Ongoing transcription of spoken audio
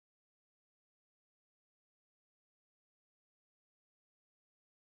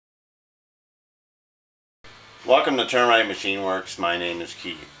Welcome to Turn Right Machine Works. My name is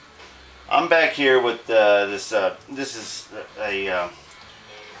Keith. I'm back here with this is a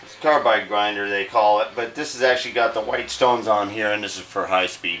carbide grinder, they call it, but this has actually got the white stones on here, and this is for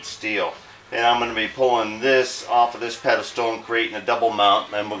high-speed steel. And I'm going to be pulling this off of this pedestal and creating a double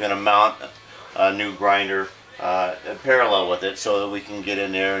mount, and we're going to mount a new grinder parallel with it so that we can get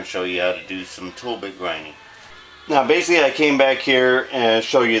in there and show you how to do some tool bit grinding. Now basically I came back here and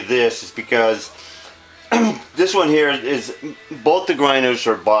show you this is because this one here is, both the grinders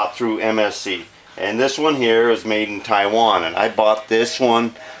are bought through MSC, and this one here is made in Taiwan, and I bought this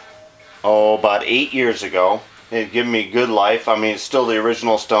one about 8 years ago. It gave me good life. I mean, it's still the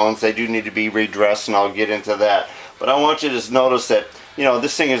original stones. They do need to be redressed, and I'll get into that, but I want you to notice that, you know,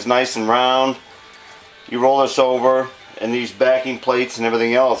 this thing is nice and round. You roll this over and these backing plates and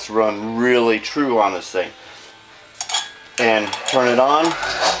everything else run really true on this thing, and turn it on,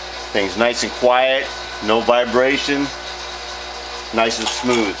 thing's nice and quiet. No vibration, nice and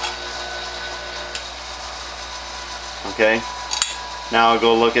smooth. Okay, now I'll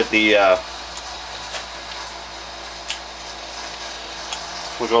go look at the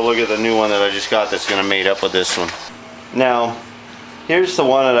we'll go look at the new one that I just got that's going to mate up with this one. Now here's the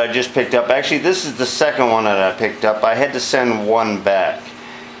one that I just picked up. Actually, this is the second one that I picked up. I had to send one back.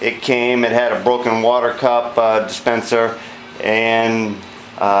 It came, it had a broken water cup dispenser, and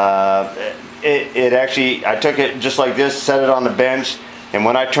it actually, I took it just like this, set it on the bench, and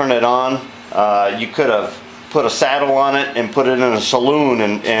when I turned it on, you could have put a saddle on it and put it in a saloon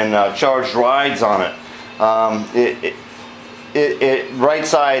and charged rides on it. Right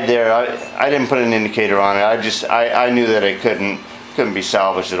side there, I didn't put an indicator on it. I knew that it couldn't be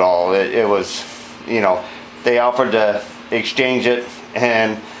salvaged at all. It was, you know, they offered to exchange it,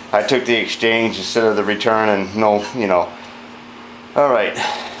 and I took the exchange instead of the return, and no, you know. All right.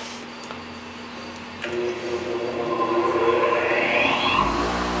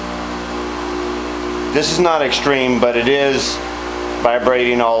 This is not extreme, but it is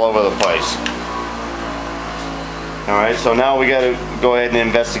vibrating all over the place. Alright, so now we got to go ahead and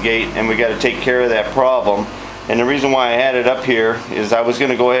investigate, and we got to take care of that problem. And the reason why I had it up here is I was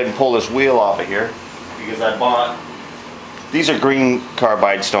going to go ahead and pull this wheel off of here, because I bought, these are green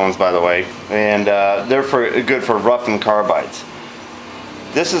carbide stones, by the way, and they're good for roughing carbides.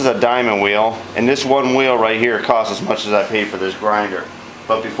 This is a diamond wheel, and this one wheel right here costs as much as I paid for this grinder.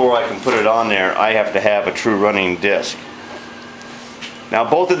 But before I can put it on there, I have to have a true running disc. Now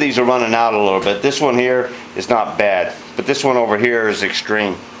both of these are running out a little bit. This one here is not bad, but this one over here is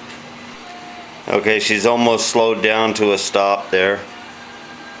extreme. Okay, she's almost slowed down to a stop there.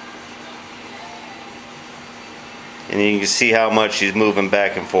 And you can see how much she's moving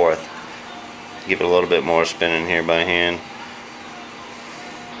back and forth. Give it a little bit more spinning here by hand.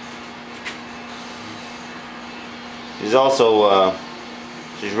 She's also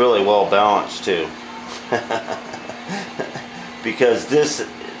she's really well balanced too. Because this,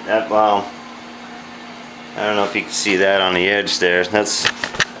 well, I don't know if you can see that on the edge there. That's,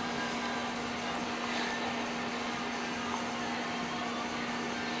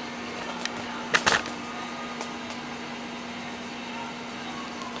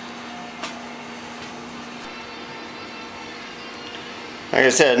 like I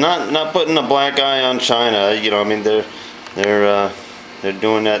said, not putting a black eye on China. You know, I mean, they're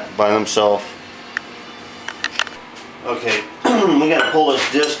doing that by themselves. Okay, we gotta pull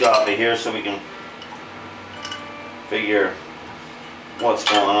this disc off of here so we can figure what's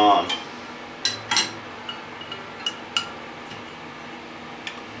going on.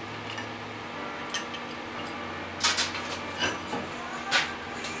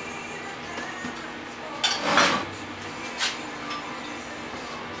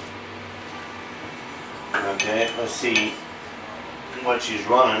 Okay, let's see what she's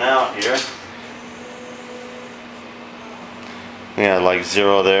running out here. Yeah, like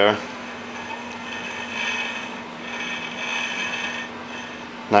 0 there.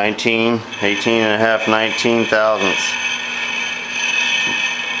 18 and a half, 19 thousandths.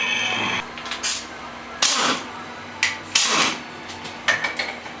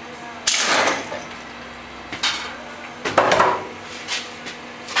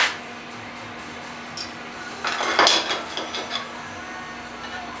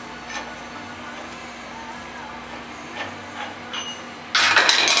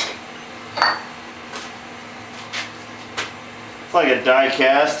 It's like a die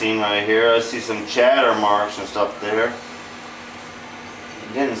casting right here. I see some chatter marks and stuff there.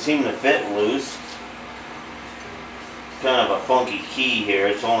 It didn't seem to fit loose. Kind of a funky key here.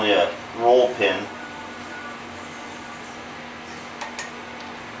 It's only a roll pin.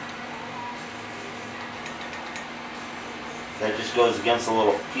 That just goes against a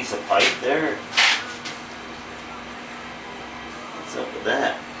little piece of pipe there. What's up with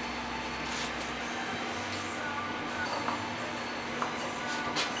that?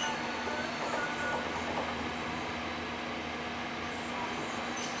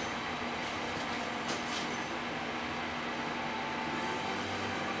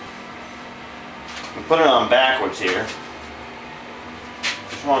 I'm putting it on backwards here.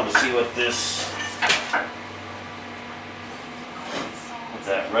 Just wanted to see what this, with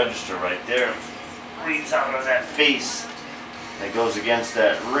that register right there, reads out of that face that goes against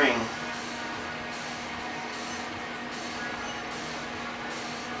that ring.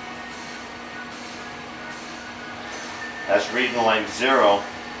 That's reading like 0.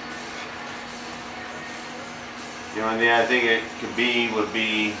 The only thing I think it could be would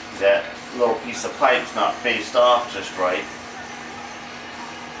be that little piece of pipe's not faced off just right.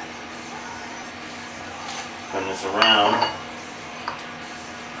 Turn this around.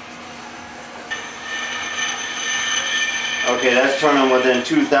 Okay, that's turning within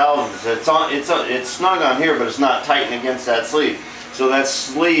 2 thousandths. It's snug on here, but it's not tightened against that sleeve. So that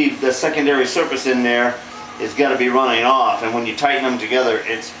sleeve, the secondary surface in there, is got to be running off. And when you tighten them together,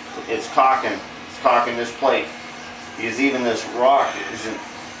 it's cocking. It's cocking this plate. Because even this rock isn't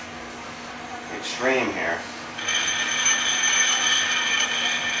extreme here.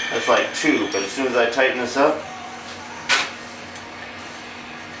 That's like 2, but as soon as I tighten this up,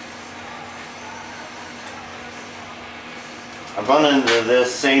 I've run into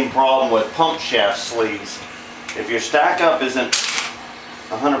this same problem with pump shaft sleeves. If your stack up isn't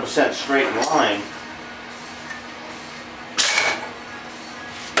 100% straight in line,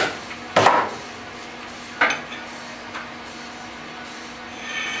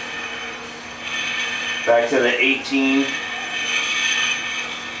 back to the 18,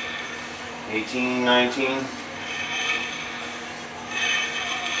 19.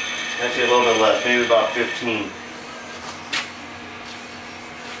 Actually a little bit less, maybe about 15.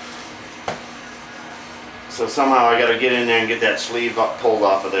 So somehow I got to get in there and get that sleeve pulled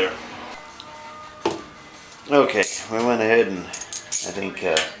off of there. Okay, we went ahead and I think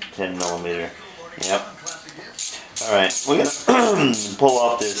 10 millimeter. Yep. Alright, we're going to pull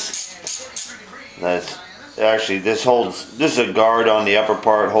off this. That's actually, this is a guard on the upper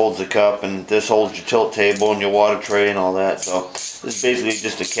part, holds the cup, and this holds your tilt table and your water tray and all that. So this is basically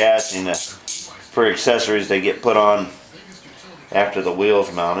just a casting for accessories they get put on after the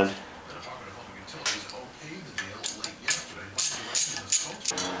wheel's mounted.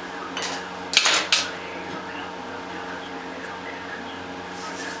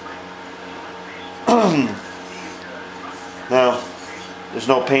 Now, there's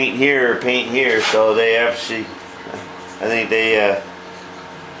no paint here or paint here, so they actually, I think they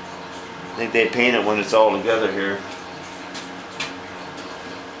paint it when it's all together here.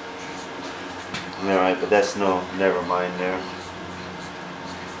 Alright, but that's never mind there.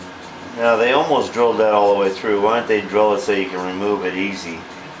 Now they almost drilled that all the way through. Why don't they drill it so you can remove it easy?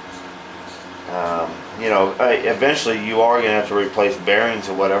 You know, eventually you are going to have to replace bearings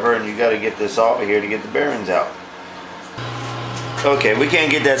or whatever, and you got to get this off of here to get the bearings out. Okay, we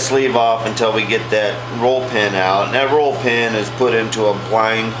can't get that sleeve off until we get that roll pin out, and that roll pin is put into a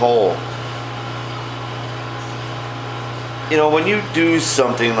blind hole. You know, when you do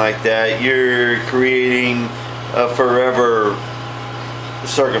something like that, you're creating a forever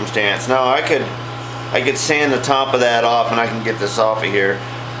circumstance. Now I could sand the top of that off and I can get this off of here,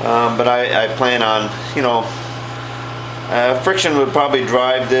 but I plan on, you know, friction would probably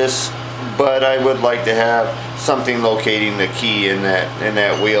drive this, but I would like to have something locating the key in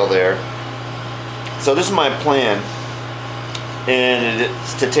that wheel there. So this is my plan, and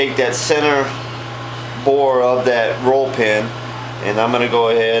it's to take that center bore of that roll pin, and I'm going to go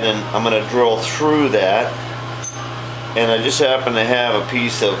ahead and I'm going to drill through that. And I just happen to have a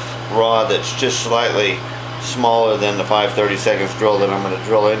piece of rod that's just slightly smaller than the 5/32 drill that I'm going to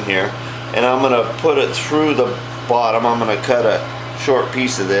drill in here, and I'm going to put it through the bottom. I'm going to cut a short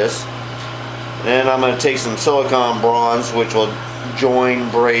piece of this. Then I'm going to take some silicone bronze, which will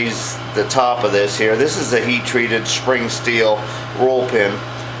braze the top of this here. This is a heat-treated spring steel roll pin.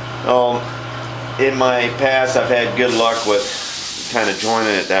 In my past, I've had good luck with kind of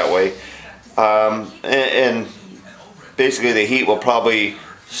joining it that way. And basically the heat will probably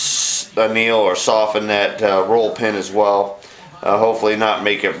anneal or soften that roll pin as well. Hopefully not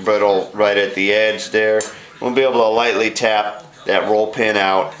make it brittle right at the edge there. We'll be able to lightly tap that roll pin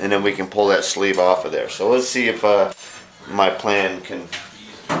out, and then we can pull that sleeve off of there. So let's see if my plan can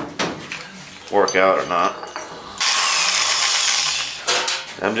work out or not.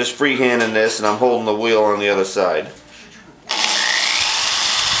 I'm just freehanding this, and I'm holding the wheel on the other side.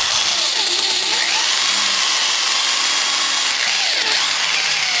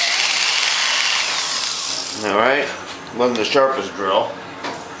 Alright, wasn't the sharpest drill.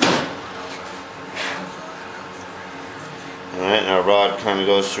 Alright, and our rod kind of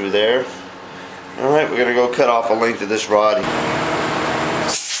goes through there. Alright, we're going to go cut off a length of this rod. Okay,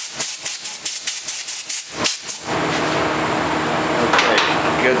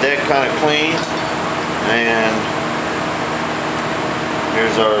 get that kind of clean. And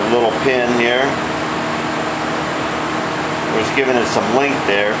here's our little pin here. We're just giving it some length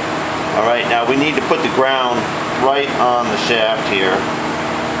there. Alright, now we need to put the ground right on the shaft here.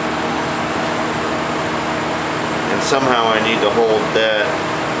 And somehow I need to hold that.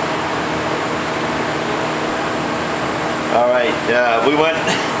 Alright, we went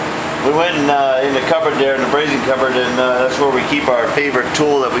in the cupboard there, in the brazing cupboard, and that's where we keep our favorite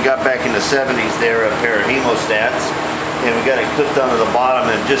tool that we got back in the 70s there, a pair of hemostats. And we got it clipped onto the bottom,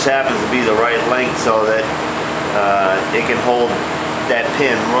 and it just happens to be the right length so that it can hold that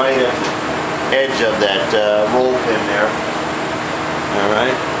pin right at the edge of that roll pin there.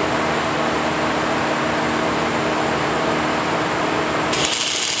 Alright.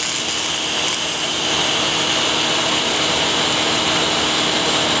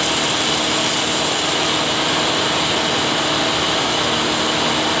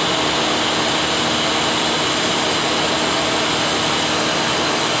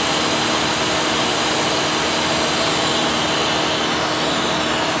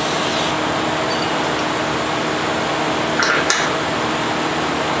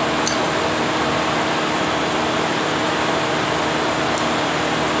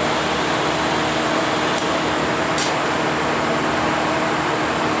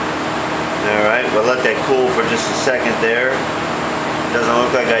 We'll let that cool for just a second there. Doesn't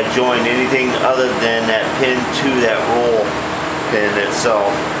look like I joined anything other than that pin to that roll pin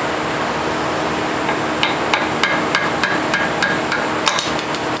itself.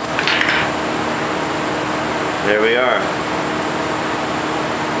 There we are.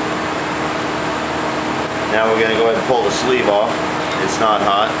 Now we're going to go ahead and pull the sleeve off. It's not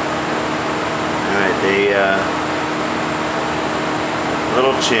hot. Alright,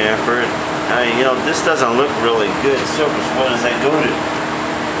 little chamfer. You know, this doesn't look really good surface. What does that go to?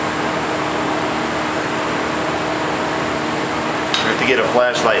 I have to get a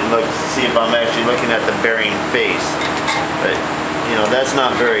flashlight and look to see if I'm actually looking at the bearing face. But, you know, that's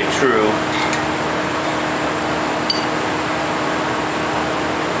not very true.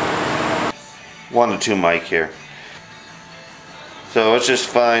 One to two mic here. So let's just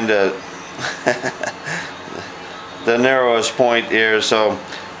find the narrowest point here. So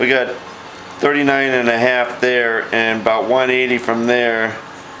we got 39.5 there, and about 180 from there.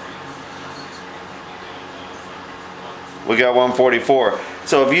 We got 144.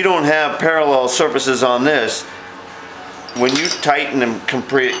 So if you don't have parallel surfaces on this, when you tighten and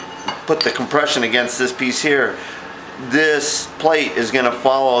put the compression against this piece here, this plate is going to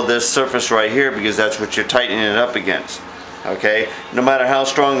follow this surface right here because that's what you're tightening it up against. Okay, no matter how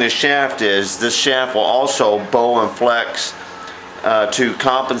strong this shaft is, this shaft will also bow and flex to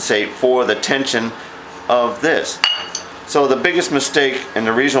compensate for the tension of this. So the biggest mistake, and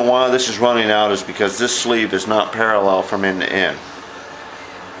the reason why this is running out, is because this sleeve is not parallel from end to end.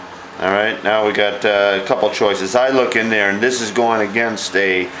 Alright, now we got a couple choices. I look in there, and this is going against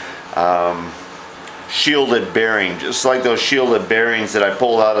a shielded bearing, just like those shielded bearings that I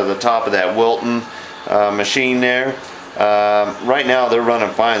pulled out of the top of that Wilton machine there. Right now they're running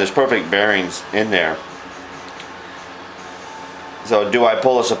fine. There's perfect bearings in there. So do I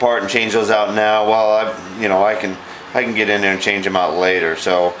pull this apart and change those out now? Well, I can get in there and change them out later.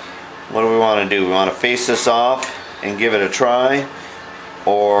 So what do we want to do? We want to face this off and give it a try,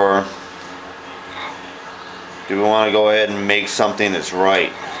 or do we want to go ahead and make something that's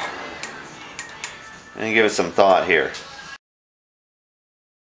right? And give it some thought here.